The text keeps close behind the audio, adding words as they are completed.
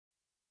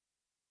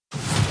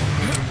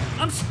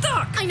I'm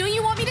stuck! I know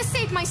you want me to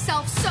save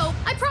myself, so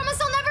I promise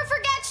I'll never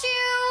forget you!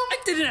 I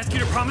didn't ask you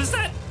to promise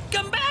that!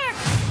 Come back!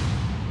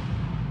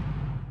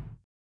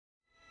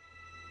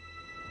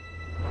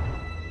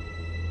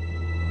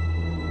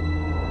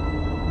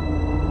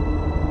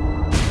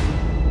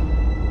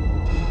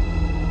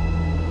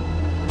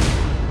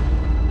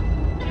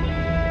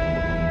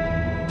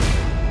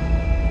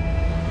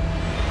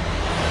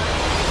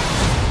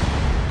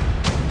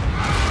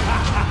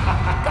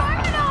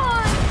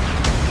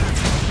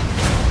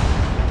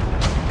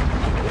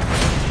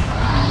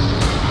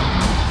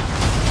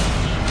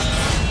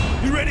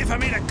 Ready for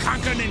me to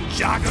conquer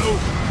Ninjago?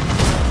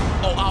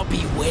 Oh, I'll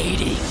be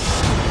waiting.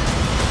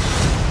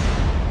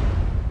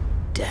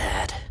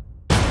 Dad.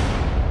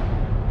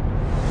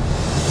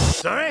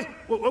 Sorry?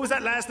 What was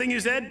that last thing you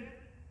said?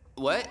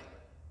 What?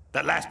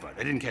 That last part,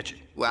 I didn't catch it.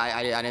 Well,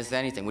 I didn't say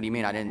anything. What do you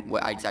mean?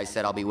 I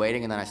said I'll be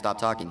waiting, and then I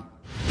stopped talking.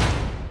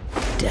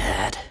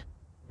 Dad.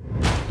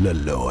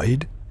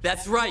 Lloyd?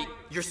 That's right,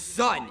 your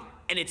son,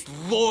 and it's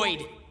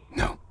Lloyd.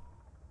 No.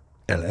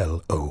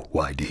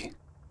 Lloyd.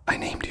 I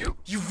named you.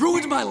 You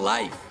ruined my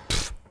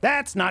life.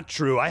 That's not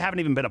true. I haven't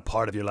even been a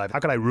part of your life. How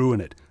could I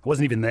ruin it? I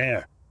wasn't even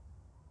there.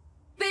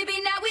 Baby,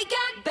 now we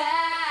got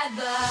bad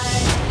blood.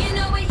 You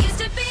know it used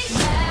to be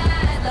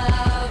bad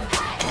love.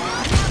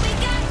 Now we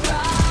got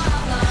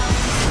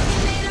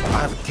problems.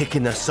 I've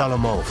taken a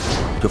solemn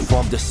oath to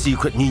form the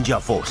secret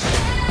ninja force.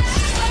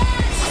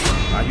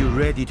 Are you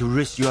ready to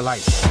risk your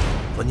life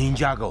for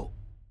Ninjago?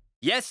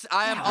 Yes,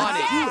 I am on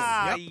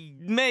it.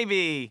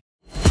 Maybe.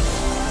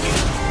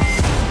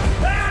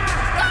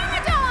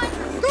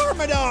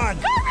 Garmadon!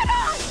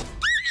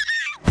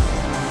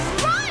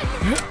 Run!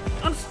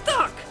 I'm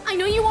stuck! I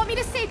know you want me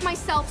to save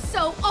myself,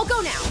 so I'll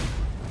go now.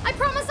 I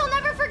promise I'll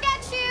never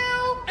forget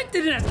you! I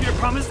didn't ask you to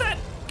promise that!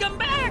 Come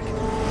back!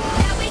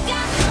 Now we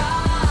got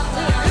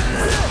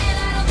problems, and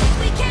I don't think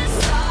we can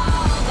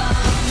solve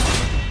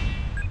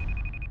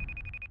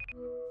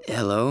them.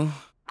 Hello?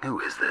 Who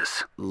is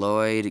this?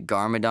 Lloyd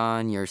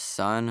Garmadon, your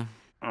son?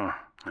 I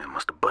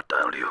must have butt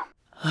dialed you.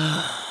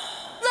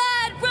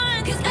 Blood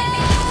run, 'cause baby,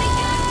 now we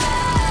got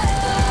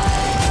bad blood.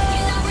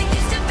 You know it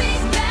used to be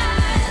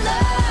bad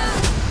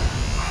love.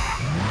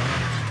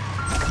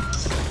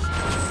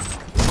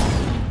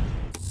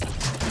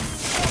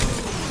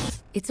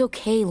 It's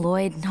okay,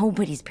 Lloyd.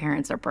 Nobody's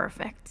parents are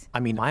perfect. I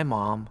mean, my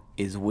mom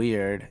is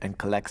weird and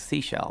collects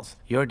seashells.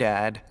 Your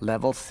dad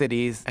levels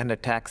cities and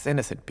attacks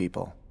innocent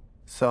people.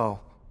 So,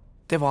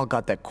 they've all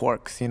got their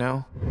quirks, you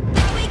know?